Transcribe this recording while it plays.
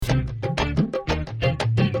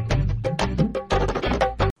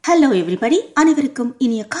Hello everybody, அனைவருக்கும்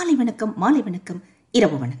இனிய காலை வணக்கம், மாலை வணக்கம்,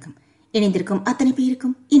 இரவு வணக்கம். இணைந்திருக்கும் அத்தனை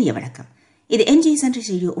பேருக்கும் இனிய வணக்கம். இது NJSunrise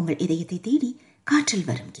ரேடியோ, உங்கள் இதயத்தை தேடி காற்றில்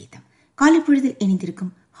வரும் கீதம். காலை பொழுதில்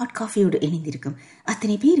இணைந்திருக்கும், ஹாட் காஃபியோடு இணைந்திருக்கும்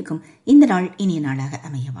அத்தனை பேருக்கும் இந்த நாள் இனிய நாளாக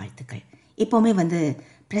அமைய வாழ்த்துக்கள். எப்போவுமே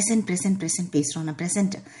ப்ரெசன்ட் பேசுகிறோம். நான்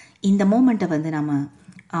ப்ரெசன்ட் இந்த மூமெண்ட்டை நாம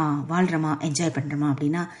வாழ்கிறோமா, என்ஜாய் பண்ணுறோமா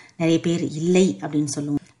அப்படின்னா நிறைய பேர் இல்லை அப்படின்னு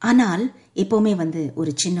சொல்லுவோம். ஆனால் எப்போவுமே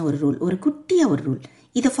ஒரு சின்ன ஒரு ரூல், ஒரு குட்டியாக ஒரு ரூல்,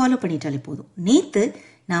 இதை ஃபாலோ பண்ணிட்டாலே போதும். நேற்று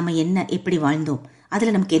நாம் எப்படி வாழ்ந்தோம்,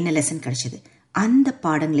 அதில் நமக்கு என்ன லெசன் கிடைச்சது, அந்த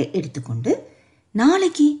பாடங்களை எடுத்துக்கொண்டு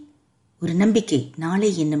நாளைக்கு ஒரு நம்பிக்கை, நாளை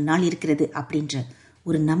என்னும் நாள் இருக்கிறது அப்படின்ற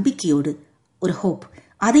ஒரு நம்பிக்கையோடு ஒரு ஹோப்,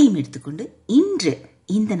 அதையும் எடுத்துக்கொண்டு இன்று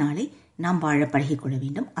இந்த நாளை நாம் வாழ பழகிக்கொள்ள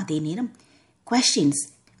வேண்டும். அதே நேரம் குவெஸ்டின்ஸ்,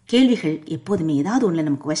 கேள்விகள், எப்போதுமே ஏதாவது ஒன்றில்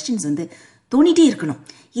நமக்கு குவெஸ்டின்ஸ் தோணிட்டே இருக்கணும்.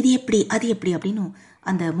 இது எப்படி, அது எப்படி அப்படின்னு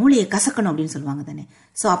அந்த மூளையை கசக்கணும் அப்படின்னு சொல்லுவாங்க தானே.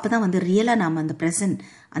 ஸோ அப்போ தான் ரியலாக நாம் அந்த ப்ரெசன்ட்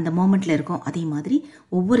அந்த மோமெண்ட்டில் இருக்கோம். அதே மாதிரி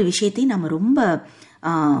ஒவ்வொரு விஷயத்தையும் நம்ம ரொம்ப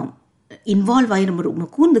இன்வால்வ் ஆகி ரொம்ப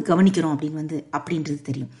கூர்ந்து கவனிக்கிறோம் அப்படின்றது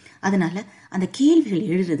தெரியும். அதனால அந்த கேள்விகள்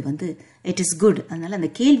எழுதுறது இட் இஸ் குட். அதனால அந்த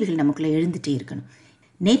கேள்விகள் நமக்குள்ளே எழுந்துட்டே இருக்கணும்.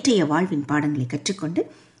 நேற்றைய வாழ்வின் பாடங்களை கற்றுக்கொண்டு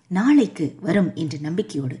நாளைக்கு வரும் என்ற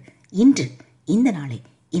நம்பிக்கையோடு இன்று இந்த நாளை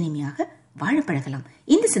இனிமையாக வாழ பழகலாம்.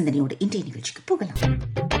 இந்த சிந்தனையோடு இன்றைய நிகழ்ச்சிக்கு போகலாம்.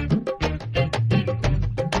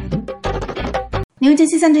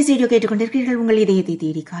 NJSunrise ரேடியோ கேட்டுக்கொண்டிருக்கிறீர்கள். உங்கள் இதயத்தை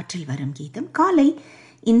தேடி காற்றில் வரும் கீதம். காலை,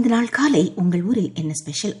 இந்த நாள் காலை உங்கள் ஊரில் என்ன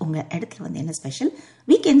ஸ்பெஷல், உங்கள் இடத்துல என்ன ஸ்பெஷல்,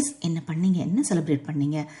 வீக்கெண்ட்ஸ் என்ன பண்ணீங்க, என்ன செலிப்ரேட்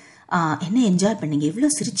பண்ணீங்க, என்ன என்ஜாய் பண்ணீங்க,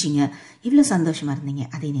 எவ்வளோ சிரிச்சிங்க, எவ்வளோ சந்தோஷமாக இருந்தீங்க,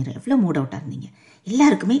 அதே நேரம் எவ்வளோ மூட் அவுட்டாக இருந்தீங்க.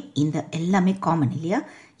 எல்லாருக்குமே இந்த எல்லாமே காமன் இல்லையா?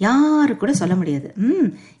 யாரு கூட சொல்ல முடியாது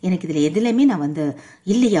எனக்கு இதில் எதுலையுமே நான்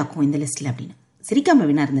இல்லையாக்கும் இந்த லிஸ்ட்டில் அப்படின்னு. சிரிக்காம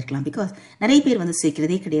வேணா இருந்திருக்கலாம். பிகாஸ் நிறைய பேர்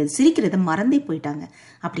சிரிக்கிறதே கிடையாது, சிரிக்கிறத மறந்தே போயிட்டாங்க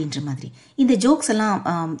அப்படின்ற மாதிரி. இந்த ஜோக்ஸ் எல்லாம்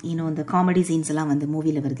இந்த காமெடி சீன்ஸ் எல்லாம்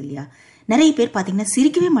மூவியில் வருது இல்லையா? நிறைய பேர் பார்த்தீங்கன்னா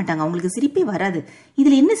சிரிக்கவே மாட்டாங்க, அவங்களுக்கு சிரிப்பே வராது.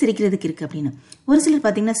 இதில் என்ன சிரிக்கிறதுக்கு இருக்குது அப்படின்னு. ஒரு சிலர்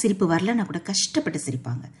பார்த்தீங்கன்னா சிரிப்பு வரலன்னா கூட கஷ்டப்பட்டு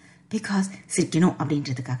சிரிப்பாங்க, பிகாஸ் சிரிக்கணும்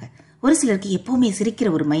அப்படின்றதுக்காக. ஒரு சிலருக்கு எப்போவுமே சிரிக்கிற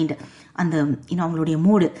ஒரு மைண்டு, அந்த அவங்களுடைய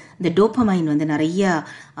மூடு, இந்த டோப்பமைன் நிறைய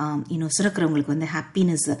சுரக்கிறவங்களுக்கு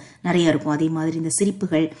ஹாப்பினஸ் நிறைய இருக்கும். அதே மாதிரி இந்த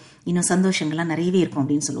சிரிப்புகள், சந்தோஷங்கள்லாம் நிறையவே இருக்கும்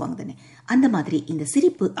அப்படின்னு சொல்லுவாங்க தானே. அந்த மாதிரி இந்த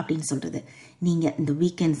சிரிப்பு அப்படின்னு சொல்றது, நீங்கள் இந்த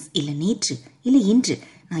வீக்கெண்ட்ஸ் இல்லை நேற்று இல்லை இன்று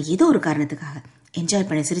நான் ஏதோ ஒரு காரணத்துக்காக என்ஜாய்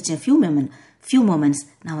பண்ணி சிரிச்சேன், ஃபியூ மொமெண்ட்ஸ்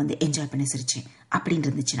நான் என்ஜாய் பண்ணி சிரிச்சேன் அப்படின்னு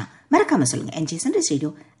இருந்துச்சுன்னா மறக்காம சொல்லுங்க.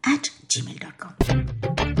 NJSunrise@gmail.com.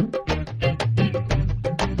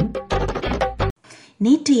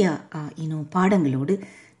 நேற்றைய பாடங்களோடு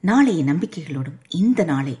நாளைய நம்பிக்கைகளோடும் இந்த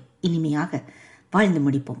நாளை இனிமையாக வாழ்ந்து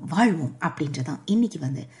முடிப்போம், வாழ்வோம் அப்படின்றதான் இன்னைக்கு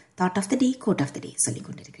thought of the day, quote of the day சொல்லிக்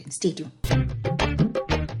கொண்டிருக்கிறேன். Stay tune.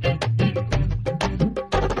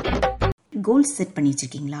 கோல்ஸ் செட் பண்ணி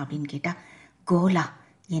வச்சிருக்கீங்களா அப்படின்னு கேட்டா, கோலா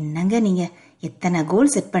என்னங்க நீங்க, எத்தனை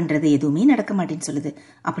கோல் செட் பண்றது, எதுவுமே நடக்க மாட்டேன்னு சொல்லுது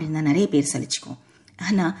அப்படின்னு தான் நிறைய பேர் சலிச்சுக்குவோம்.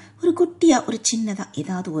 ஆனால் ஒரு குட்டியாக, ஒரு சின்னதாக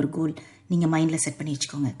ஏதாவது ஒரு கோல் நீங்கள் மைண்டில் செட் பண்ணி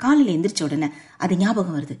வச்சுக்கோங்க. காலையில் எந்திரிச்ச உடனே அது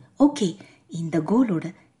ஞாபகம் வருது, ஓகே இந்த கோலோட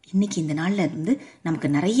இன்னைக்கு இந்த நாளில் இருந்து நமக்கு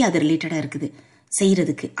நிறைய அது ரிலேட்டடாக இருக்குது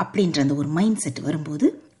செய்கிறதுக்கு அப்படின்ற அந்த ஒரு மைண்ட் செட் வரும்போது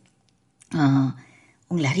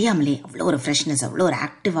உங்களை அறியாமலே அவ்வளோ ஒரு ஃப்ரெஷ்னஸ், அவ்வளோ ஒரு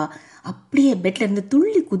ஆக்டிவாக அப்படியே பெட்ல இருந்து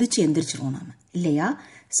துள்ளி குதிச்சு எந்திரிச்சிருவோம் நாம் இல்லையா?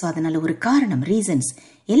 ஸோ அதனால் ஒரு காரணம், ரீசன்ஸ்,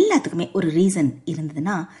 எல்லாத்துக்குமே ஒரு ரீசன்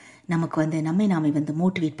இருந்ததுன்னா நமக்கு நம்மை நாமே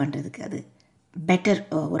மோட்டிவேட் பண்ணுறதுக்கு அது பெட்டர்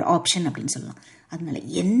ஒரு ஆப்ஷன் அப்படின்னு சொல்லலாம். அதனால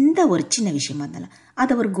எந்த ஒரு சின்ன விஷயமா இருந்தாலும்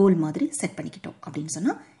அதை ஒரு கோல் மாதிரி செட் பண்ணிக்கிட்டோம் அப்படின்னு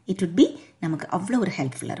சொன்னால் இட் வுட் பி நமக்கு அவ்வளோ ஒரு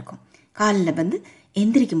ஹெல்ப்ஃபுல்லாக இருக்கும். காலையில்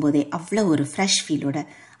எந்திரிக்கும் போதே அவ்வளோ ஒரு ஃப்ரெஷ் ஃபீலோட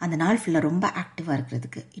அந்த நாள் ஃபுல்லாக ரொம்ப ஆக்டிவாக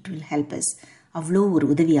இருக்கிறதுக்கு இட் வில் ஹெல்ப் அஸ், அவ்வளோ ஒரு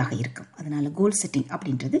உதவியாக இருக்கும். அதனால கோல் செட்டிங்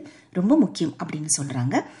அப்படின்றது ரொம்ப முக்கியம் அப்படின்னு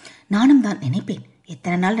சொல்கிறாங்க. நானும் தான் நினைப்பேன்,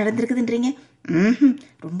 எத்தனை நாள் நடந்திருக்குதுன்றீங்க,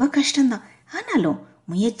 ரொம்ப கஷ்டம்தான். ஆனாலும்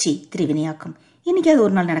முயற்சி திருவினையாக்கும். இன்னைக்கு அது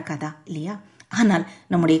ஒரு நாள் நடக்காதா இல்லையா? ஆனால்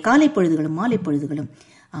நம்முடைய காலை பொழுதுகளும் மாலை பொழுதுகளும்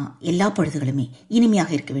எல்லா பொழுதுகளுமே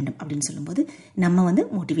இனிமையாக இருக்க வேண்டும் அப்படின்னு சொல்லும்போது நம்ம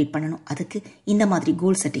மோட்டிவேட் பண்ணணும். அதுக்கு இந்த மாதிரி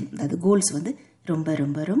கோல் செட்டிங், அதாவது கோல்ஸ் ரொம்ப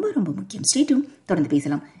ரொம்ப ரொம்ப ரொம்ப முக்கியம். ஸ்டே டியூன், தொடர்ந்து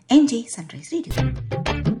பேசலாம். NJSunrise radio.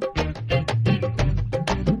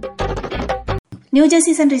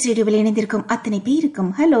 NJSunrise ரேடியோவில் இணைந்திருக்கும் அத்தனை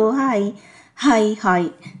பேருக்கும் hello, hi hi hi.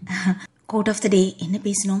 Quote of the day என்ன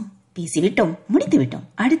பேசணும், பேசிவிட்டோம், முடித்து விட்டோம்.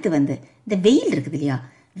 அடுத்து இந்த வெயில் இருக்குது இல்லையா,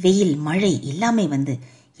 வெயில் மழை எல்லாமே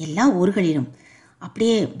எல்லா ஊர்களிலும்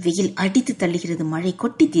அப்படியே வெயில் அடித்து தள்ளுகிறது, மழை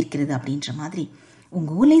கொட்டி தீர்க்கிறது அப்படின்ற மாதிரி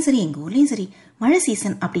உங்கள் ஊர்லேயும் சரி எங்கள் ஊர்லேயும் சரி மழை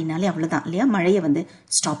சீசன் அப்படின்னாலே அவ்வளோதான் இல்லையா? மழையை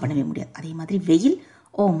ஸ்டாப் பண்ணவே முடியாது. அதே மாதிரி வெயில்,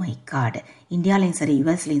 ஓ மை காட், இந்தியாலையும் சரி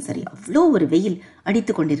யுஎஸ்லையும் சரி அவ்வளோ ஒரு வெயில்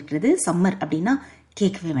அடித்து கொண்டிருக்கிறது. சம்மர் அப்படின்னா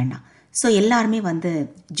கேட்கவே வேண்டாம். ஸோ எல்லாருமே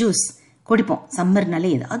ஜூஸ், குடிப்போம். சம்மர்னாலே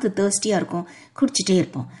ஏதாவது தேர்ஸ்டியாக இருக்கும், குடிச்சிட்டே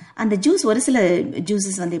இருப்போம். அந்த ஜூஸ் ஒரு சில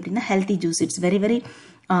ஜூஸஸ் வந்து எப்படின்னா healthy juice, it's very very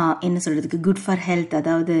என்ன சொல்கிறதுக்கு குட் ஃபார் ஹெல்த்.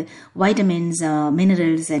 அதாவது வைட்டமின்ஸ்,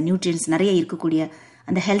 மினரல்ஸ், நியூட்ரியன்ஸ் நிறைய இருக்கக்கூடிய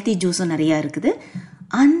அந்த ஹெல்த்தி ஜூஸும் நிறையா இருக்குது.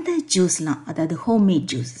 அந்த ஜூஸ்லாம், அதாவது ஹோம்மேட்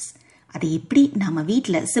ஜூஸஸ், அதை எப்படி நாம்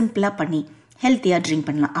வீட்டில் சிம்பிளாக பண்ணி ஹெல்த்தியாக ட்ரிங்க்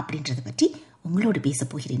பண்ணலாம் அப்படின்றத பற்றி உங்களோடு பேச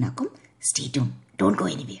போகிறேனாக்கும். Stay tune, don't go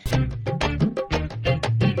anywhere.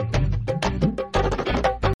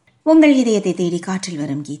 உங்கள் இதயத்தை தேடி காற்றில்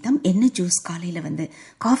வரும் கீதம். என்ன ஜூஸ்? காலையில் வந்து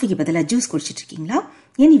காஃபிக்கு பதிலாக ஜூஸ் குடிச்சிட்டு இருக்கீங்களா?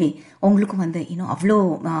 எனிவே உங்களுக்கும் வந்து இன்னும் அவ்வளோ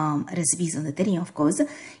ரெசிபிஸ் வந்து தெரியும். ஆஃப்கோர்ஸ்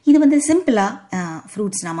இது வந்து சிம்பிளாக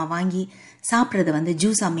ஃப்ரூட்ஸ் நாம் வாங்கி சாப்பிட்றத வந்து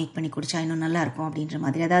ஜூஸாக மேக் பண்ணி குடிச்சா இன்னும் நல்லாயிருக்கும் அப்படின்ற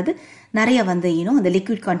மாதிரி. அதாவது நிறைய வந்து அந்த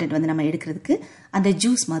லிக்விட் கான்டென்ட் வந்து நம்ம எடுக்கிறதுக்கு அந்த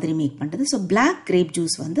ஜூஸ் மாதிரி மேக் பண்ணுறது. ஸோ பிளாக் கிரேப்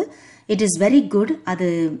ஜூஸ் வந்து இட் இஸ் வெரி குட். அது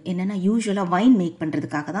என்னென்னா யூஸ்வலாக வைன் மேக்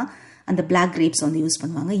பண்ணுறதுக்காக தான் அந்த பிளாக் கிரேப்ஸ் வந்து யூஸ்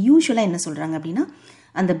பண்ணுவாங்க. யூஸ்வலாக என்ன சொல்கிறாங்க அப்படின்னா,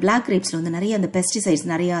 அந்த பிளாக் கிரேப்ஸில் வந்து நிறைய அந்த பெஸ்டிசைட்ஸ்,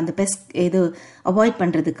 நிறைய அந்த இது அவாய்ட்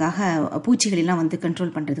பண்ணுறதுக்காக, பூச்சிகளெல்லாம் வந்து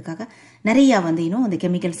கண்ட்ரோல் பண்ணுறதுக்காக நிறையா வந்து அந்த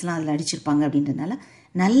கெமிக்கல்ஸ்லாம் அதில் அடிச்சிருப்பாங்க. அப்படின்றதுனால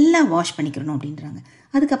நல்லா வாஷ் பண்ணிக்கிறணும் அப்படின்றாங்க.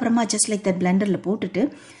 அதுக்கப்புறமா ஜஸ்ட் லைக் தட் பிளெண்டரில் போட்டுட்டு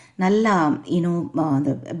நல்லா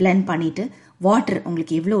அந்த பிளெண்ட் பண்ணிவிட்டு வாட்டர்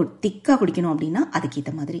உங்களுக்கு எவ்வளோ திக்காக குடிக்கணும் அப்படின்னா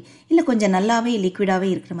அதுக்கேற்ற மாதிரி, இல்லை கொஞ்சம் நல்லாவே லிக்விடாகவே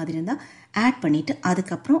இருக்கிற மாதிரி இருந்தால் ஆட் பண்ணிவிட்டு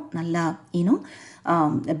அதுக்கப்புறம் நல்லா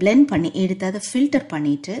பிளெண்ட் பண்ணி எடுத்து அதை ஃபில்டர்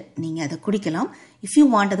பண்ணிவிட்டு நீங்கள் அதை குடிக்கலாம். இஃப் யூ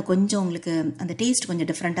வாண்ட், அது கொஞ்சம் உங்களுக்கு அந்த டேஸ்ட் கொஞ்சம்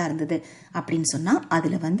டிஃப்ரெண்ட்டாக இருந்தது அப்படின்னு சொன்னால்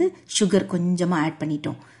அதில் வந்து சுகர் கொஞ்சமாக ஆட்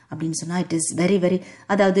பண்ணிட்டோம் அப்படின்னு சொன்னால் இட் இஸ் வெரி வெரி,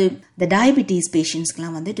 அதாவது இந்த டயபிட்டிஸ்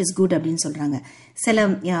பேஷண்ட்ஸ்க்கெலாம் வந்து இட் இஸ் குட் அப்படின்னு சொல்கிறாங்க. சில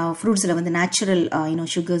ஃப்ரூட்ஸில் வந்து நேச்சுரல்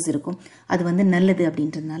சுகர்ஸ் இருக்கும், அது வந்து நல்லது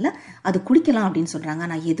அப்படின்றதுனால அது குடிக்கலாம் அப்படின்னு சொல்கிறாங்க.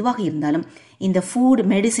 ஆனால் எதுவாக இருந்தாலும் இந்த ஃபுட்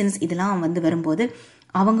மெடிசின்ஸ் இதெல்லாம் வந்து வரும்போது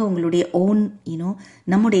அவங்க உங்களுடைய ஓன்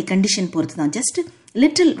நம்முடைய கண்டிஷன் பொறுத்து தான். ஜஸ்ட்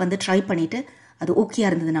லிட்டில் வந்து ட்ரை பண்ணிவிட்டு அது ஓகேயா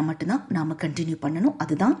இருந்ததுன்னா மட்டும்தான் நாம் கண்டினியூ பண்ணணும்.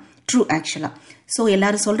 அதுதான் ட்ரூ ஆக்சுவலாக. ஸோ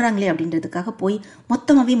எல்லாரும் சொல்கிறாங்களே அப்படின்றதுக்காக போய்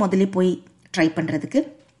மொத்தமாகவே முதல்ல போய் ட்ரை பண்ணுறதுக்கு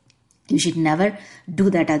you should never do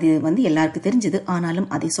that. அது வந்து எல்லாருக்கும் தெரிஞ்சது, ஆனாலும்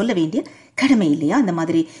அதை சொல்ல வேண்டிய கடமை இல்லையா? அந்த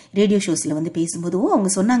மாதிரி ரேடியோ ஷோஸில் வந்து பேசும்போது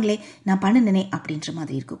அவங்க சொன்னாங்களே நான் பண்ணினேனே அப்படின்ற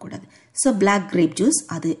மாதிரி இருக்கக்கூடாது. ஸோ பிளாக் கிரேப் ஜூஸ்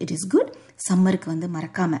அது இட் இஸ் குட். சம்மருக்கு வந்து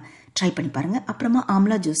மறக்காமல் ட்ரை பண்ணி பாருங்கள். அப்புறமா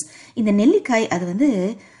ஆம்லா ஜூஸ், இந்த நெல்லிக்காய், அது வந்து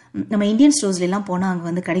நம்ம இந்தியன் ஸ்டோர்ஸ்லாம் போனால் அங்கே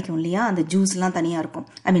வந்து கிடைக்கும் இல்லையா? அந்த ஜூஸ்லாம் தனியாக இருக்கும்,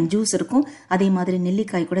 ஜூஸ் இருக்கும். அதே மாதிரி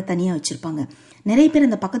நெல்லிக்காய் கூட தனியாக வச்சுருப்பாங்க. நிறைய பேர்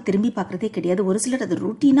அந்த பக்கம் திரும்பி பார்க்குறதே கிடையாது. ஒரு சிலர் அது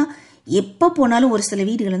ரொட்டீனாக எப்போ போனாலும், ஒரு சில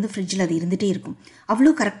வீடுகள் வந்து ஃப்ரிட்ஜில் அது இருந்துகிட்டே இருக்கும்,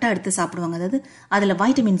 அவ்வளோ கரெக்டாக எடுத்து சாப்பிடுவாங்க. அதாவது அதில்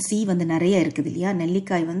வைட்டமின் சி வந்து நிறைய இருக்குது இல்லையா?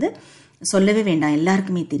 நெல்லிக்காய் வந்து சொல்லவே வேண்டாம்,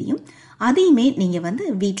 எல்லாருக்குமே தெரியும். அதையுமே நீங்கள் வந்து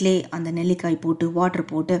வீட்டிலே அந்த நெல்லிக்காய் போட்டு வாட்டர்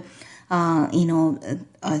போட்டு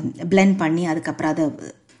பிளெண்ட் பண்ணி அதுக்கப்புறம்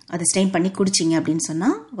அதை ஸ்டெயின் பண்ணி குடிச்சிங்க அப்படின்னு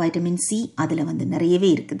சொன்னால் வைட்டமின் சி அதில் வந்து நிறையவே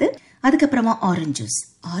இருக்குது. அதுக்கப்புறமா ஆரஞ்ச் ஜூஸ்,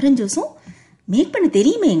 ஆரஞ்ச் ஜூஸும் மேக் பண்ண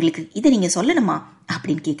தெரியுமே எங்களுக்கு, இதை நீங்கள் சொல்லணுமா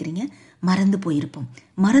அப்படின்னு கேட்குறீங்க. மறந்து போயிருப்போம்.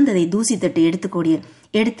 மறந்ததை தூசி தட்டு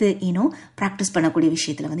எடுத்து ப்ராக்டிஸ் பண்ணக்கூடிய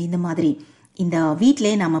விஷயத்தில் வந்து இந்த மாதிரி இந்த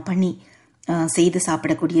வீட்டிலே நாம் பண்ணி செய்து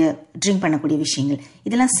சாப்பிடக்கூடிய, ட்ரிங்க் பண்ணக்கூடிய விஷயங்கள்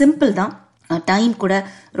இதெல்லாம் சிம்பிள் தான். டைம் கூட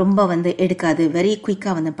ரொம்ப வந்து எடுக்காது, வெரி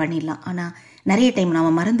குயிக்காக வந்து பண்ணிடலாம். ஆனால் நிறைய டைம்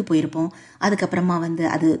நாம் மறந்து போயிருப்போம். அதுக்கப்புறமா வந்து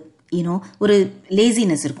அது ஒரு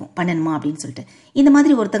லேசினஸ் இருக்கும், பண்ணணுமா அப்படின்னு சொல்லிட்டு. இந்த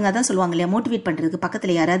மாதிரி ஒருத்தங்க தான் சொல்லுவாங்க இல்லையா, மோட்டிவேட் பண்ணுறதுக்கு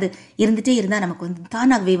பக்கத்தில் யாராவது இருந்துகிட்டே இருந்தால் நமக்கு வந்து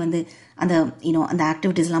தானாகவே வந்து அந்த அந்த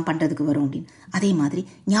ஆக்டிவிட்டீஸ்லாம் பண்ணுறதுக்கு வரும் அப்படின்னு. அதே மாதிரி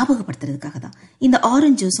ஞாபகப்படுத்துறதுக்காக தான் இந்த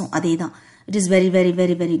ஆரஞ்ச் ஜூஸும் அதே தான். It is very very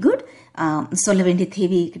very very good. சொல்ல வேண்டிய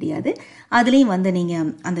தேவையே கிடையாது. அதுலேயும் வந்து நீங்கள்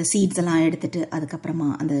அந்த சீட்ஸ் எல்லாம் எடுத்துட்டு அதுக்கப்புறமா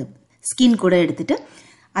அந்த ஸ்கின் கூட எடுத்துட்டு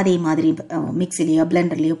அதே மாதிரி மிக்சிலேயோ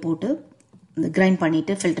பிளெண்டர்லேயோ போட்டு கிரைண்ட்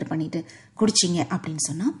பண்ணிவிட்டு ஃபில்டர் பண்ணிவிட்டு குடிச்சிங்க அப்படின்னு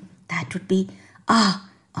சொன்னால் that would be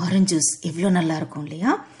orange juice எவ்வளோ நல்லா இருக்கும்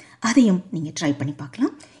இல்லையா? அதையும் நீங்கள் ட்ரை பண்ணி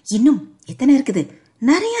பார்க்கலாம். இன்னும் எத்தனை இருக்குது?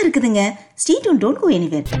 நிறையா இருக்குதுங்க. Stay tuned, don't go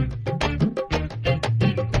anywhere.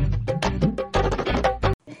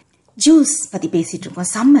 Juice பற்றி பேசிகிட்டு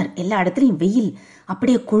இருக்கோம். சம்மர், எல்லா இடத்துலையும் வெயில்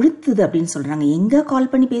அப்படியே கொளுத்துது அப்படின்னு சொல்கிறாங்க. எங்கே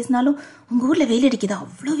கால் பண்ணி பேசினாலும் உங்கள் ஊரில் வெயில் அடிக்குதா,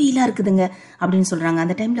 அவ்வளோ வெயிலாக இருக்குதுங்க அப்படின்னு சொல்கிறாங்க.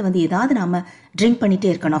 அந்த டைமில் வந்து ஏதாவது நாம் ட்ரிங்க்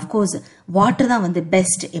பண்ணிகிட்டே இருக்கணும். அஃப்கோர்ஸ் வாட்டர் தான் வந்து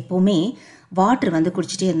பெஸ்ட். எப்போவுமே வாட்டர் வந்து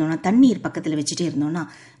குடிச்சிட்டே இருந்தோம்னா, தண்ணீர் பக்கத்தில் வச்சுட்டே இருந்தோம்னா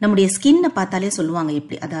நம்முடைய ஸ்கின்னை பார்த்தாலே சொல்லுவாங்க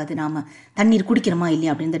எப்படி, அதாவது நாம் தண்ணீர் குடிக்கிறோமா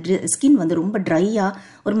இல்லையா அப்படின்னு. இந்த ஸ்கின் வந்து ரொம்ப ட்ரையாக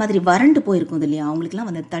ஒரு மாதிரி வறண்டு போயிருக்கும் இல்லையா? அவங்களுக்குலாம்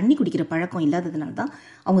வந்து தண்ணி குடிக்கிற பழக்கம் இல்லாததுனால தான்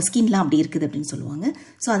அவங்க ஸ்கின்லாம் அப்படி இருக்குது அப்படின்னு சொல்லுவாங்க.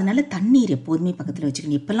 ஸோ அதனால தண்ணீர் எப்போதுமே பக்கத்தில்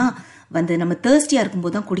வச்சுக்கணும். இப்போல்லாம் வந்து நம்ம தேர்ஸ்டியாக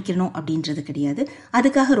இருக்கும்போது தான் குடிக்கணும் அப்படின்றது கிடையாது.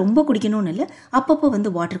 அதுக்காக ரொம்ப குடிக்கணும்னு இல்லை, அப்பப்போ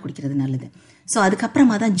வந்து வாட்டர் குடிக்கிறது நல்லது. ஸோ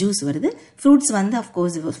அதுக்கப்புறமா தான் ஜூஸ் வருது. ஃப்ரூட்ஸ் வந்து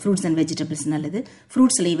அஃப்கோர்ஸ் ஃப்ரூட்ஸ் அண்ட் வெஜிடபிள்ஸ் நல்லது.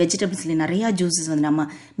 ஃப்ரூட்ஸ்லேயும் வெஜிடபிள்ஸ்லேயும் நிறையா ஜூஸஸ் வந்து நம்ம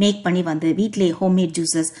மேக் பண்ணி வந்து வீட்டிலேயே ஹோம்மேட்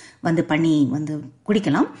ஜூஸஸ் வந்து பண்ணி வந்து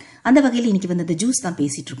குடிக்கலாம். அந்த வகையில் இன்றைக்கி வந்து இந்த ஜூஸ் தான்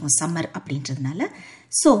பேசிகிட்டு இருக்கோம் சம்மர் அப்படின்றதுனால.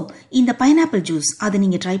 ஸோ இந்த பைனாப்பிள் ஜூஸ் அது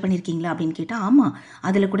நீங்கள் ட்ரை பண்ணியிருக்கீங்களா அப்படின்னு கேட்டால் ஆமாம்,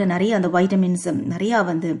 அதில் கூட நிறைய அந்த வைட்டமின்ஸ் நிறையா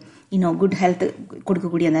வந்து இன்னும் குட் ஹெல்த்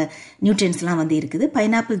கொடுக்கக்கூடிய அந்த நியூட்ரியன்ஸ்லாம் வந்து இருக்குது.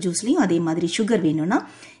 பைனாப்பிள் ஜூஸ்லேயும் அதே மாதிரி சுகர் வேணும்னா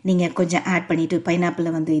நீங்கள் கொஞ்சம் ஆட் பண்ணிவிட்டு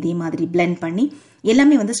பைனாப்பிளை வந்து இதே மாதிரி பிளெண்ட் பண்ணி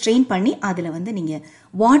எல்லாமே வந்து ஸ்ட்ரெயின் பண்ணி அதில் வந்து நீங்கள்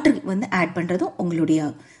வாட்டர் வந்து ஆட் பண்ணுறதும் உங்களுடைய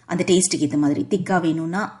அந்த டேஸ்ட்டுக்கு ஏற்ற மாதிரி திக்காக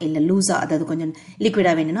வேணும்னா இல்லை லூஸாக, அதாவது கொஞ்சம்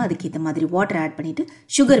லிக்விடாக வேணும்னா அதுக்கு ஏற்ற மாதிரி வாட்டர் ஆட் பண்ணிவிட்டு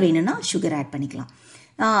சுகர் வேணும்னா சுகர் ஆட் பண்ணிக்கலாம்.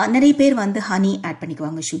 நிறைய பேர் வந்து ஹனி ஆட்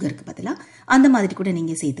பண்ணிக்குவாங்க சுகருக்கு பதிலாக, அந்த மாதிரி கூட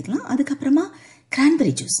நீங்கள் சேர்த்துக்கலாம். அதுக்கப்புறமா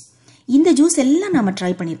கிரான்பெரி ஜூஸ். இந்த ஜூஸ் எல்லாம் நம்ம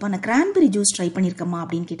ட்ரை பண்ணியிருப்போம். நான் கிரான்பெரி ஜூஸ் ட்ரை பண்ணியிருக்கோமா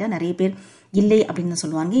அப்படின்னு கேட்டால் நிறைய பேர் இல்லை அப்படின்னு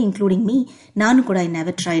சொல்லுவாங்க, இன்க்ளூடிங் மீ. நானும் கூட ஐ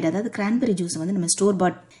நெவர் ட்ரைட். அதாவது கிரான்பெரி ஜூஸ் வந்து நம்ம ஸ்டோர்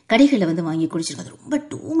பாட் கடைகளில் வந்து வாங்கி குடிச்சிருக்கோம். அது ரொம்ப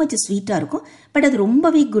டூ மச் ஸ்வீட்டாக இருக்கும், பட் அது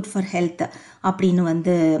ரொம்பவே குட் ஃபார் ஹெல்த் அப்படின்னு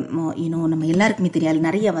வந்து நம்ம எல்லாருக்குமே தெரியாது.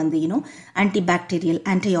 நிறைய வந்து ஆன்டி பாக்டீரியல்,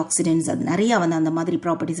 ஆன்டி ஆக்சிடென்ட்ஸ், அது நிறையா வந்து அந்த மாதிரி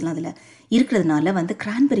ப்ராப்பர்ட்டிஸ்லாம் அதில் இருக்கிறதுனால வந்து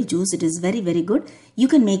cranberry juice it is very very good. You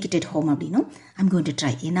can make it at home அப்படின்னும் ஐம் கோயிங் டு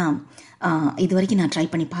ட்ரை. ஏன்னா இது வரைக்கும் நான் ட்ரை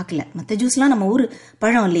பண்ணி பார்க்கல. மற்ற ஜூஸ்லாம் நம்ம ஊர்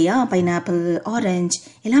பழம் இல்லையா, பைனாப்பிள், ஆரஞ்சு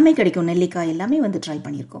எல்லாமே கிடைக்கும், நெல்லிக்காய் எல்லாமே வந்து ட்ரை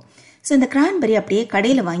பண்ணியிருக்கோம். ஸோ இந்த கிரான்பெரி அப்படியே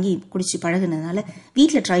கடையில் வாங்கி குடிச்சு பழகுனதுனால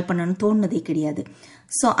வீட்டில் ட்ரை பண்ணணும்னு தோணுனதே கிடையாது.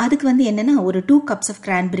 ஸோ அதுக்கு வந்து என்னென்னா ஒரு 2 cups ஆஃப்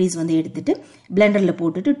கிரான்பெரிஸ் வந்து எடுத்துட்டு பிளெண்டரில்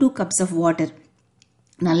போட்டுட்டு 2 cups ஆஃப் வாட்டர்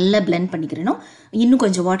நல்லா பிளெண்ட் பண்ணிக்கிறணும். இன்னும்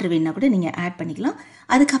கொஞ்சம் வாட்டர் வேணுன்னா கூட நீங்கள் ஆட் பண்ணிக்கலாம்.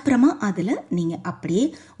 அதுக்கப்புறமா அதில் நீங்கள் அப்படியே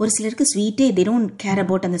ஒரு சிலருக்கு ஸ்வீட்டே they don't care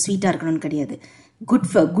about அந்த ஸ்வீட்டாக இருக்கணும்னு கிடையாது.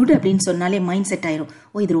 குட் அப்படின்னு சொன்னாலே மைண்ட் செட் ஆயிரும்,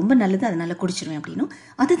 இது ரொம்ப நல்லது அதனால குடிச்சிருவேன் அப்படின்னும்.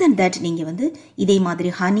 அதர் தென் தட் நீங்கள் வந்து இதே மாதிரி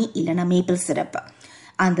ஹனி இல்லைன்னா மேப்பிள் சிரப்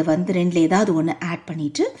அந்த வந்து ரெண்டில் ஏதாவது ஒன்று ஆட்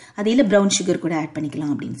பண்ணிவிட்டு அதில் ப்ரௌன் சுகர் கூட ஆட்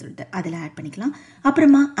பண்ணிக்கலாம் அப்படின்னு சொல்லிட்டு அதில் ஆட் பண்ணிக்கலாம்.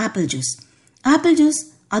 அப்புறமா ஆப்பிள் ஜூஸ்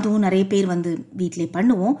அதுவும் நிறைய பேர் வந்து வீட்டிலே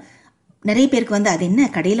பண்ணுவோம். நிறைய பேருக்கு வந்து அது என்ன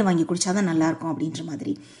கடையில் வாங்கி குடிச்சாதான் நல்லாயிருக்கும் அப்படின்ற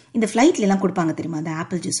மாதிரி இந்த ஃப்ளைட்லாம் கொடுப்பாங்க தெரியுமா, அந்த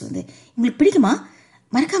ஆப்பிள் ஜூஸ் வந்து உங்களுக்கு பிடிக்குமா?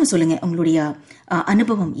 மறக்காமல் சொல்லுங்கள் உங்களுடைய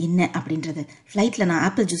அனுபவம் என்ன அப்படின்றது. ஃப்ளைட்டில் நான்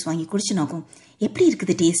ஆப்பிள் ஜூஸ் வாங்கி குடிச்சுனாக்கும் எப்படி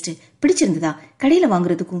இருக்குது டேஸ்ட்டு, பிடிச்சிருந்ததா? கடையில்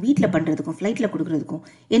வாங்குறதுக்கும் வீட்டில் பண்ணுறதுக்கும் ஃப்ளைட்டில் கொடுக்குறதுக்கும்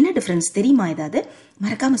என்ன டிஃப்ரென்ஸ் தெரியுமா? ஏதாவது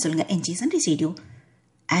மறக்காமல் சொல்லுங்கள்.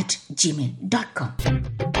 NJSunrise@gmail.com.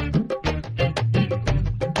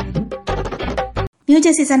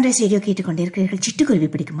 நியூஜெர்சி சன்ரைஸ் ரேடியோ கேட்டுக்கொண்டே இருக்கிறீர்கள். சிட்டுக்குருவி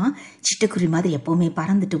பிடிக்குமா? சிட்டுக்குருவி மாதிரி எப்போவுமே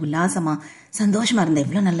பறந்துட்டு உல்லாசமாக சந்தோஷமாக இருந்தால்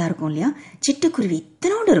எவ்வளோ நல்லா இருக்கும் இல்லையா? சிட்டுக்குருவி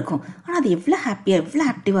இத்தனோடு இருக்கும், ஆனால் அது எவ்வளோ ஹாப்பியாக எவ்வளோ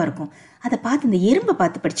ஆக்டிவாக இருக்கும். அதை பார்த்து இந்த எறும்பை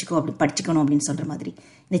பார்த்து படிச்சுக்கணும் அப்படின்னு சொல்கிற மாதிரி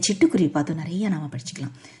இந்த சிட்டுக்குருவி பார்த்து நிறைய நாம்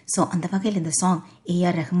படிச்சுக்கலாம். ஸோ அந்த வகையில் இந்த சாங்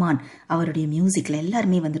A.R. ரஹ்மான் அவருடைய மியூசிக்கில்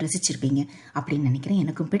எல்லாருமே வந்து ரசிச்சிருப்பீங்க அப்படின்னு நினைக்கிறேன்.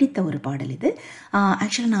 எனக்கும் பிடித்த ஒரு பாடல் இது.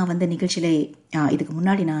 ஆக்சுவலாக நான் வந்து நிகழ்ச்சியில் இதுக்கு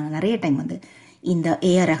முன்னாடி நான் நிறைய டைம் வந்து இந்த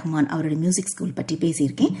A.R. ரஹ்மான் அவருடைய மியூசிக் ஸ்கூல் பற்றி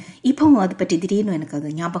பேசியிருக்கேன். இப்போவும் அதை பற்றி திடீர்னு எனக்கு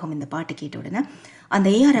அது ஞாபகம் இந்த பாட்டு கேட்ட உடனே. அந்த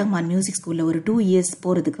A.R. ரஹ்மான் மியூசிக் ஸ்கூலில் ஒரு 2 years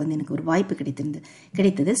போகிறதுக்கு வந்து எனக்கு ஒரு வாய்ப்பு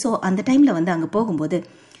கிடைத்தது. ஸோ அந்த டைமில் வந்து அங்கே போகும்போது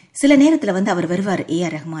சில நேரத்தில் வந்து அவர் வருவார்,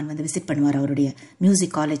 A.R. ரஹ்மான் வந்து விசிட் பண்ணுவார் அவருடைய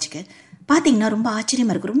மியூசிக் காலேஜுக்கு. பார்த்தீங்கன்னா ரொம்ப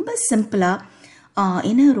ஆச்சரியமாக இருக்கும். ரொம்ப சிம்பிளாக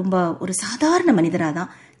ரொம்ப ஒரு சாதாரண மனிதராக தான்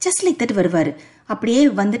ஜஸ்ட் லைக் தட் வருவார். அப்படியே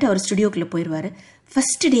வந்துட்டு அவர் ஸ்டுடியோக்குள்ளே போயிடுவார். த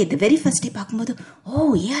வெரி ஃபர்ஸ்ட் டே பார்க்கும்போது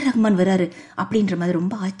A.R. ரஹ்மான் வராரு அப்படின்ற மாதிரி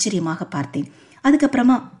ரொம்ப ஆச்சரியமாக பார்த்தேன்.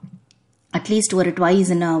 அதுக்கப்புறமா அட்லீஸ்ட் ஒரு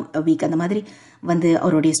 2 in a week அந்த மாதிரி வந்து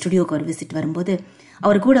அவருடைய ஸ்டுடியோக்கு ஒரு விசிட் வரும்போது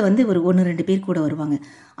அவர் கூட வந்து ஒரு 1-2 பேர் கூட வருவாங்க.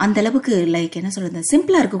 அந்த அளவுக்கு லைக் என்ன சொல்றது,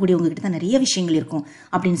 சிம்பிளாக இருக்கக்கூடியவங்ககிட்ட தான் நிறைய விஷயங்கள் இருக்கும்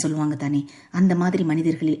அப்படின்னு சொல்லுவாங்க தானே. அந்த மாதிரி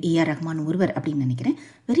மனிதர்களில் A.R. ரஹ்மான் ஒருவர் அப்படின்னு நினைக்கிறேன்.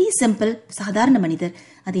 வெரி சிம்பிள், சாதாரண மனிதர்,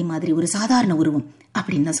 அதே மாதிரி ஒரு சாதாரண உருவம்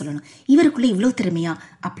அப்படின்னு தான் சொல்லணும். இவருக்குள்ளே இவ்வளோ திறமையா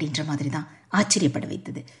அப்படின்ற மாதிரி தான் ஆச்சரியப்பட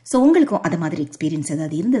வைத்தது. ஸோ உங்களுக்கும் அது மாதிரி எக்ஸ்பீரியன்ஸ்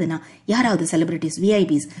ஏதாவது இருந்ததுன்னா, யாராவது செலிபிரிட்டிஸ்,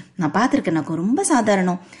 விஐபிஸ் நான் பார்த்துருக்கேனாக்கும் ரொம்ப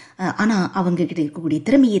சாதாரணம், ஆனால் அவங்க கிட்ட இருக்கக்கூடிய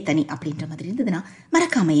திறமையே தனி அப்படின்ற மாதிரி இருந்ததுன்னா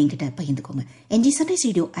மறக்காம என்கிட்ட பகிர்ந்துக்கோங்க.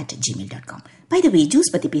 NJSunrise@gmail.com. By the way,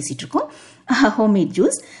 juice பற்றி பேசிட்டு இருக்கோம், ஹோம்மேட்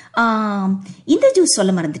ஜூஸ். இந்த ஜூஸ்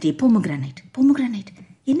சொல்ல மறந்துட்டே, பொமோகிரானைட்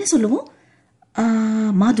என்ன சொல்லுவோம்,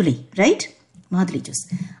 மாதுளை, ரைட்? மாதுளை ஜூஸ்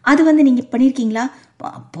அது வந்து நீங்கள் பண்ணியிருக்கீங்களா?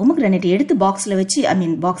 பொமோகிரானைட் எடுத்து பாக்ஸில் வச்சு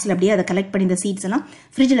பாக்ஸில் அப்படியே அதை கலெக்ட் பண்ணி இந்த சீட்ஸ் எல்லாம்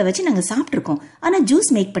ஃப்ரிட்ஜில் வச்சு நாங்கள் சாப்பிட்ருக்கோம், ஆனால் ஜூஸ்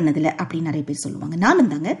மேக் பண்ணதில்லை அப்படின்னு நிறைய பேர் சொல்லுவாங்க. நானும்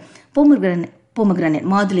தாங்க பொமோகிரானைட்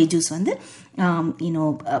மாதுளை ஜூஸ் வந்து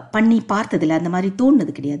பண்ணி பார்த்ததில்லை, அந்த மாதிரி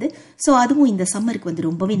தோணுது கிடையாது. ஸோ அதுவும் இந்த சம்மருக்கு வந்து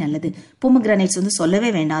ரொம்பவே நல்லது. பொமோகிரானைட்ஸ் வந்து சொல்லவே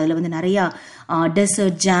வேண்டாம், அதில் வந்து நிறையா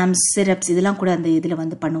டெசர்ட், ஜாம்ஸ், சிரப்ஸ் இதெல்லாம் கூட அந்த இதில்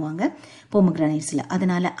வந்து பண்ணுவாங்க பொமோகிரானைட்ஸில்.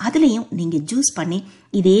 அதனால் அதுலேயும் நீங்கள் ஜூஸ் பண்ணி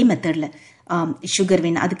இதே மெத்தடில் சுகர்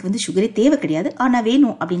வேணும், அதுக்கு வந்து சுகரே தேவை கிடையாது, ஆனால்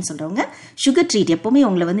வேணும் அப்படின்னு சொல்கிறவங்க சுகர் ட்ரீட், எப்போவுமே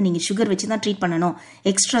உங்களை வந்து நீங்கள் சுகர் வச்சு தான் ட்ரீட் பண்ணணும்,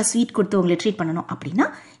 எக்ஸ்ட்ரா ஸ்வீட் கொடுத்து உங்களை ட்ரீட் பண்ணணும் அப்படின்னா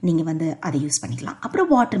நீங்கள் வந்து அதை யூஸ் பண்ணிக்கலாம். அப்புறம்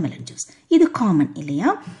வாட்டர்மெலன் ஜூஸ், இது காமன் இல்லையா?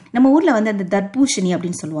 நம்ம ஊரில் வந்து அந்த தர்பூசணி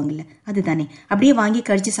அப்படின்னு சொல்லுவாங்கல்ல, அதுதானே அப்படியே வாங்கி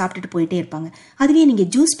கழிச்சு சாப்பிட்டுட்டு போயிட்டே இருப்பாங்க. அதுவே நீங்கள்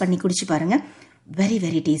ஜூஸ் பண்ணி குடிச்சு பாருங்கள், வெரி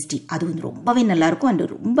வெரி டேஸ்டி. அது வந்து ரொம்பவே நல்லாயிருக்கும். அண்ட்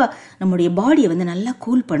ரொம்ப நம்மளுடைய பாடியை வந்து நல்லா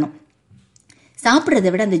கூல் பண்ணும். சாப்பிட்றத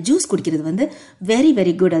விட அந்த ஜூஸ் குடிக்கிறது வந்து வெரி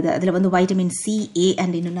வெரி குட். அதில் வந்து வைட்டமின் சி, ஏ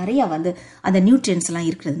அண்ட் இன்னும் நிறையா வந்து அந்த நியூட்ரியன்ஸ் எல்லாம்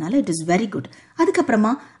இருக்கிறதுனால இட் இஸ் வெரி குட்.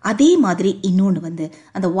 அதுக்கப்புறமா அதே மாதிரி இன்னொன்று வந்து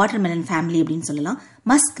அந்த வாட்டர் மெலன் ஃபேமிலி அப்படின்னு சொல்லலாம்,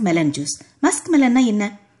 மஸ்க் மெலன் ஜூஸ். மஸ்க் மெலன்னா என்ன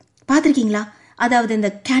பார்த்துருக்கீங்களா? அதாவது இந்த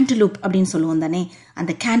கேண்டலூப் அப்படின்னு சொல்லுவோம் தானே,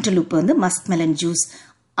 அந்த கேண்டலூப் வந்து musk melon juice.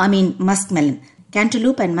 Musk melon,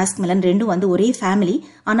 cantaloupe and musk melon ரெண்டும் வந்து ஒரே ஃபேமிலி,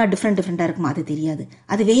 ஆனால் டிஃப்ரெண்டாக இருக்குமா அது தெரியாது.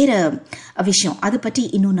 அது வேற விஷயம், அது பற்றி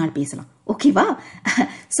இன்னொரு நாள் பேசலாம், ஓகேவா?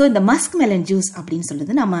 ஸோ இந்த மஸ்க் மெலன் ஜூஸ் அப்படின்னு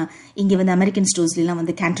சொல்லுறது நம்ம இங்கே வந்து அமெரிக்கன் ஸ்டோர்ஸ்லாம்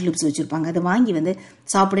வந்து கேண்டலூப்ஸ் வச்சுருப்பாங்க. அதை வாங்கி வந்து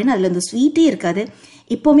சாப்பிடணும். அதில் வந்து ஸ்வீட்டே இருக்காது.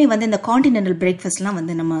 எப்போவுமே வந்து இந்த கான்டினென்டல் பிரேக்ஃபாஸ்ட்லாம்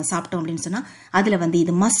வந்து நம்ம சாப்பிட்டோம் அப்படின்னு சொன்னால் அதில் வந்து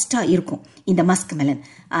இது மஸ்ட்டாக இருக்கும், இந்த மஸ்க் மெலன்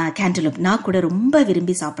கேண்டலூப். நான் கூட ரொம்ப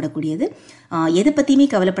விரும்பி சாப்பிடக்கூடியது. எதை பற்றியுமே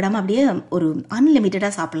கவலைப்படாமல் அப்படியே ஒரு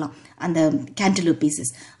அன்லிமிட்டடாக சாப்பிடலாம் அந்த கேண்டலூப்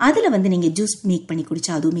பீசஸ். அதில் வந்து நீங்கள் ஜூஸ் மேக் பண்ணி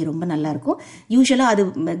குடித்தா அதுவுமே ரொம்ப நல்லாயிருக்கும். யூஸ்வலாக அது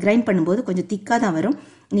கிரைண்ட் பண்ணும்போது கொஞ்சம் திக்காக தான் வரும்.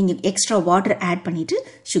 நீங்கள் எக்ஸ்ட்ரா வாட்டர் ஆட் பண்ணிவிட்டு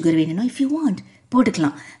சுகர் வேணும்னா இஃப் யூ வாண்ட்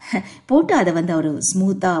போட்டுக்கலாம். போட்டு அதை வந்து ஒரு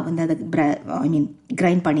ஸ்மூத்தாக வந்து அதை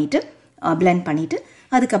கிரைண்ட் பண்ணிவிட்டு பிளெண்ட் பண்ணிவிட்டு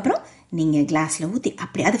அதுக்கப்புறம் நீங்கள் கிளாஸில் ஊற்றி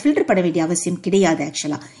அப்படி அதை ஃபில்டர் பண்ண வேண்டிய அவசியம் கிடையாது.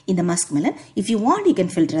 ஆக்சுவலாக இந்த musk melon if you want you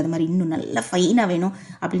can filter. அது மாதிரி இன்னும் நல்லா ஃபைனாக வேணும்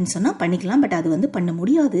அப்படின்னு சொன்னால் பண்ணிக்கலாம். பட் அது வந்து பண்ண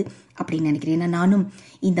முடியாது அப்படின்னு நினைக்கிறேன். ஏன்னா நானும்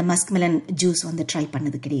இந்த மஸ்க் மெலன் ஜூஸ் வந்து ட்ரை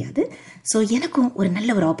பண்ணது கிடையாது. ஸோ எனக்கும் ஒரு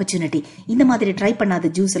நல்ல ஒரு ஆப்பர்ச்சுனிட்டி. இந்த மாதிரி ட்ரை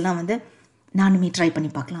பண்ணாத ஜூஸ் எல்லாம் வந்து நானுமே ட்ரை பண்ணி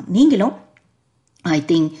பார்க்கலாம். நீங்களும் ஐ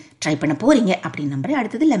திங்க் ட்ரை பண்ண போறீங்க அப்படின்னு நம்புறேன்.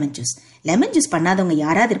 அடுத்தது லெமன் ஜூஸ். லெமன் ஜூஸ் பண்ணாதவங்க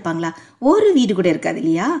யாராவது இருப்பாங்களா? ஒரு வீடு கூட இருக்காது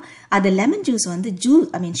இல்லையா? அது லெமன் ஜூஸ் வந்து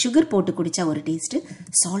சுகர் போட்டு குடிச்சா ஒரு டேஸ்ட்டு,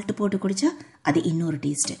 சால்ட் போட்டு குடிச்சா அது இன்னொரு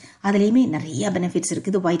டேஸ்ட்டு. அதுலேயுமே நிறைய பெனிஃபிட்ஸ்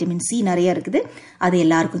இருக்குது. வைட்டமின் சி நிறைய இருக்குது, அது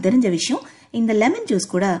எல்லாருக்கும் தெரிஞ்ச விஷயம். இந்த லெமன்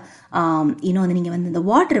ஜூஸ் கூட இன்னொன்று, நீங்கள் வந்து இந்த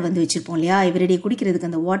வாட்டர் வந்து வச்சுருப்போம் இல்லையா, எவ்ரிடே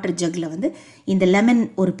குடிக்கிறதுக்கு அந்த வாட்டர் ஜக்கில் வந்து இந்த லெமன்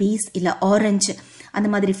ஒரு பீஸ் இல்லை ஆரஞ்சு அந்த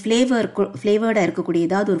மாதிரி ஃப்ளேவர்டாக இருக்கக்கூடிய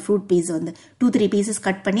ஏதாவது ஒரு ஃப்ரூட் பீஸ் வந்து 2-3 பீசஸ்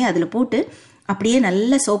கட் பண்ணி அதில் போட்டு அப்படியே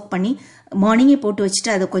நல்லா சோக் பண்ணி மார்னிங்கே போட்டு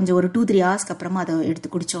வச்சுட்டு அதை கொஞ்சம் ஒரு 2-3 ஹவர்ஸ்க்கு அப்புறமா அதை எடுத்து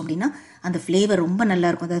குடித்தோம் அப்படின்னா அந்த ஃப்ளேவர் ரொம்ப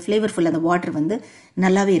நல்லாயிருக்கும். அந்த ஃப்ளேவர்ஃபுல் அந்த வாட்டர் வந்து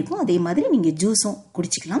நல்லாவே இருக்கும். அதே மாதிரி நீங்கள் ஜூஸும்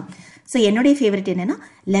குடிச்சிக்கலாம். ஸோ என்னுடைய ஃபேவரட் என்னென்னா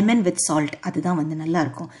லெமன் வித் சால்ட், அதுதான் வந்து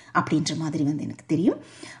நல்லாயிருக்கும் அப்படின்ற மாதிரி வந்து எனக்கு தெரியும்.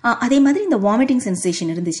 அதே மாதிரி இந்த வாமிட்டிங்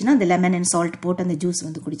சென்சேஷன் இருந்துச்சுன்னா அந்த லெமன் அண்ட் சால்ட் போட்டு அந்த ஜூஸ்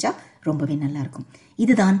வந்து குடித்தா ரொம்பவே நல்லாயிருக்கும்.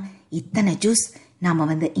 இதுதான் இத்தனை ஜூஸ் நாம்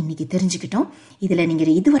வந்து இன்னைக்கு தெரிஞ்சுக்கிட்டோம். இதில்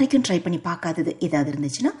நீங்கள் இது வரைக்கும் ட்ரை பண்ணி பார்க்காதது ஏதாவது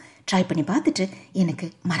இருந்துச்சுன்னா ட்ரை பண்ணி பார்த்துட்டு எனக்கு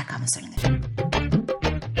மறக்காமல் சொல்லுங்கள்.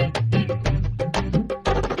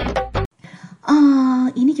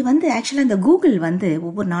 இன்னைக்கு வந்து ஆக்சுவலாக இந்த கூகுள் வந்து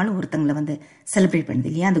ஒவ்வொரு நாளும் ஒருத்தங்களை வந்து செலிப்ரேட் பண்ணுது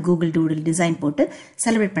இல்லையா? அந்த கூகுள் டூடில் டிசைன் போட்டு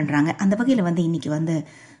செலிப்ரேட் பண்ணுறாங்க. அந்த வகையில் வந்து இன்னைக்கு வந்து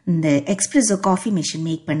இந்த எக்ஸ்பிரஸோ காஃபி மிஷின்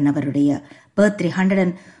மேக் பண்ணவருடைய பர்த்டே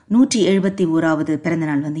 171வது பிறந்த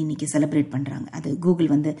நாள் வந்து இன்னைக்கு செலிப்ரேட் பண்ணுறாங்க. அது கூகுள்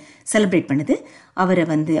வந்து செலிப்ரேட் பண்ணுது. அவரை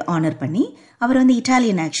வந்து ஆனர் பண்ணி, அவர் வந்து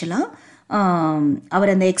இட்டாலியன். ஆக்சுவலாக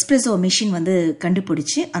அவர் அந்த எக்ஸ்பிரஸோ மிஷின் வந்து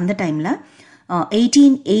கண்டுபிடிச்சி அந்த டைமில்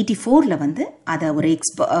 1884 வந்து அதை ஒரு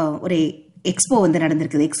எக்ஸ்போ வந்து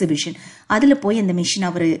நடந்திருக்குது, எக்ஸிபிஷன். அதில் போய் அந்த மிஷின்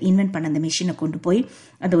அவர் இன்வென்ட் பண்ண அந்த மிஷினை கொண்டு போய்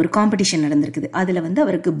அந்த ஒரு காம்படிஷன் நடந்திருக்குது. அதில் வந்து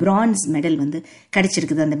அவருக்கு பிரான்ஸ் மெடல் வந்து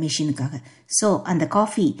கிடைச்சிருக்குது அந்த மிஷினுக்காக. ஸோ அந்த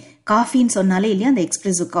காஃபின்னு சொன்னாலே இல்லையா, அந்த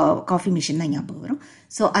எக்ஸ்பிரஸோ காஃபி மிஷின் தான் ஞாபகம் வரும்.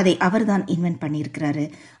 ஸோ அதை அவர் தான் இன்வென்ட் பண்ணியிருக்கிறாரு.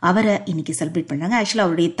 அவரை இன்னைக்கு செலிப்ரேட் பண்ணாங்க. ஆக்சுவலாக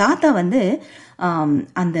அவருடைய தாத்தா வந்து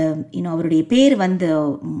அந்த அவருடைய பேர் வந்து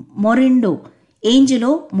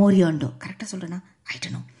ஏஞ்சலோ மோரியாண்டோ, கரெக்டாக சொல்கிறேன்னா ஐ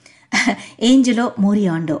டோன்ட் நோ, ஏஞ்சலோ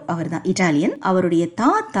மோரியாண்டோ, அவர் தான் இட்டாலியன். அவருடைய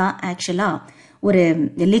தாத்தா ஆக்சுவலாக ஒரு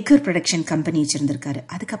லிக்கர் ப்ரொடக்ஷன் கம்பெனி வச்சுருந்துருக்காரு.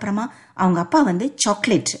 அதுக்கப்புறமா அவங்க அப்பா வந்து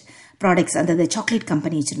சாக்லேட் ப்ராடக்ட்ஸ், அதாவது சாக்லேட்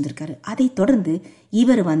கம்பெனி வச்சுருந்துருக்காரு. அதை தொடர்ந்து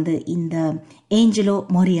இவர் வந்து இந்த ஏஞ்சலோ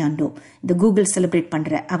மோரியாண்டோ, இந்த கூகுள் செலிப்ரேட்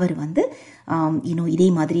பண்ணுற அவர் வந்து இதே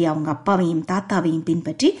மாதிரி அவங்க அப்பாவையும் தாத்தாவையும்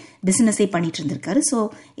பின்பற்றி பிஸ்னஸே பண்ணிட்டு இருந்திருக்காரு. ஸோ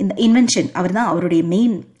இந்த இன்வென்ஷன் அவர் தான் அவருடைய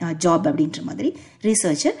மெயின் ஜாப் அப்படின்ற மாதிரி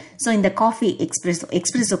ரிசர்ச்சர். ஸோ இந்த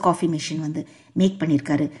எக்ஸ்பிரஸோ காஃபி மிஷின் வந்து மேக்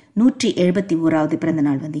பண்ணியிருக்காரு. 171வது பிறந்த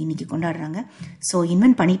நாள் வந்து இன்னைக்கு கொண்டாடுறாங்க. ஸோ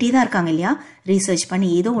இன்வென்ட் பண்ணிகிட்டே தான் இருக்காங்க இல்லையா, ரிசர்ச் பண்ணி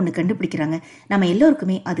ஏதோ ஒன்று கண்டுபிடிக்கிறாங்க. நம்ம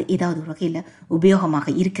எல்லோருக்குமே அது ஏதாவது ஒரு வகையில் உபயோகமாக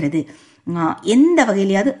இருக்கிறது. எந்த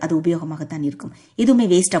வகையிலையாவது அது உபயோகமாகத்தான் இருக்கும், எதுவுமே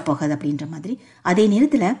வேஸ்டாக போகாது அப்படின்ற மாதிரி. அதே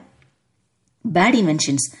நேரத்தில் பேட்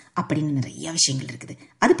இன்வென்ஷன்ஸ் அப்படின்னு நிறைய விஷயங்கள் இருக்குது.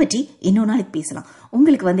 அதை பற்றி இன்னொரு நாளைக்கு பேசலாம்.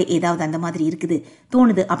 உங்களுக்கு வந்து ஏதாவது அந்த மாதிரி இருக்குது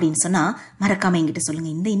தோணுது அப்படின்னு சொன்னால் மறக்காமல் என்கிட்ட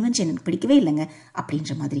சொல்லுங்கள். இந்த இன்வென்ஷன் எனக்கு பிடிக்கவே இல்லைங்க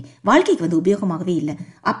அப்படின்ற மாதிரி, வாழ்க்கைக்கு வந்து உபயோகமாகவே இல்லை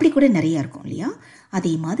அப்படி கூட நிறையா இருக்கும் இல்லையா.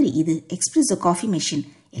 அதே மாதிரி இது எக்ஸ்பிரஸோ காஃபி மிஷின்.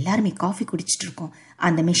 எல்லாருமே காஃபி குடிச்சிட்டு இருக்கோம்,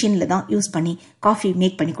 அந்த மிஷினில் தான் யூஸ் பண்ணி காஃபி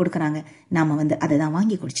மேக் பண்ணி கொடுக்குறாங்க. நாம் வந்து அதை தான்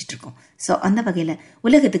வாங்கி குடிச்சிட்டு இருக்கோம். ஸோ அந்த வகையில்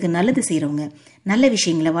உலகத்துக்கு நல்லது செய்கிறவங்க, நல்ல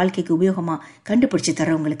விஷயங்களை வாழ்க்கைக்கு உபயோகமாக கண்டுபிடிச்சி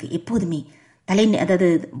தர்றவங்களுக்கு எப்போதுமே அதாவது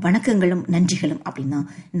வணக்கங்களும் நன்றிகளும் அப்படின்னு தான்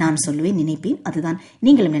நான் சொல்லுவேன், நினைப்பேன். அதுதான்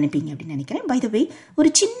நீங்களும் நினைப்பீங்க அப்படின்னு நினைக்கிறேன். பை த வே, ஒரு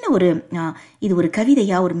சின்ன இது ஒரு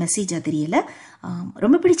கவிதையா ஒரு மெசேஜா தெரியல,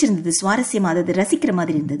 ரொம்ப பிடிச்சிருந்தது, சுவாரஸ்யமா, அதாவது ரசிக்கிற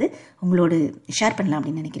மாதிரி இருந்தது. உங்களோடு ஷேர் பண்ணலாம்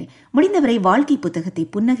அப்படின்னு நினைக்கிறேன். முடிந்தவரை வாழ்க்கை புத்தகத்தை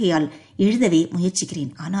புன்னகையால் எழுதவே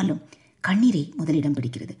முயற்சிக்கிறேன், ஆனாலும் கண்ணீரை முதலிடம்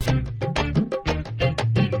பிடிக்கிறது.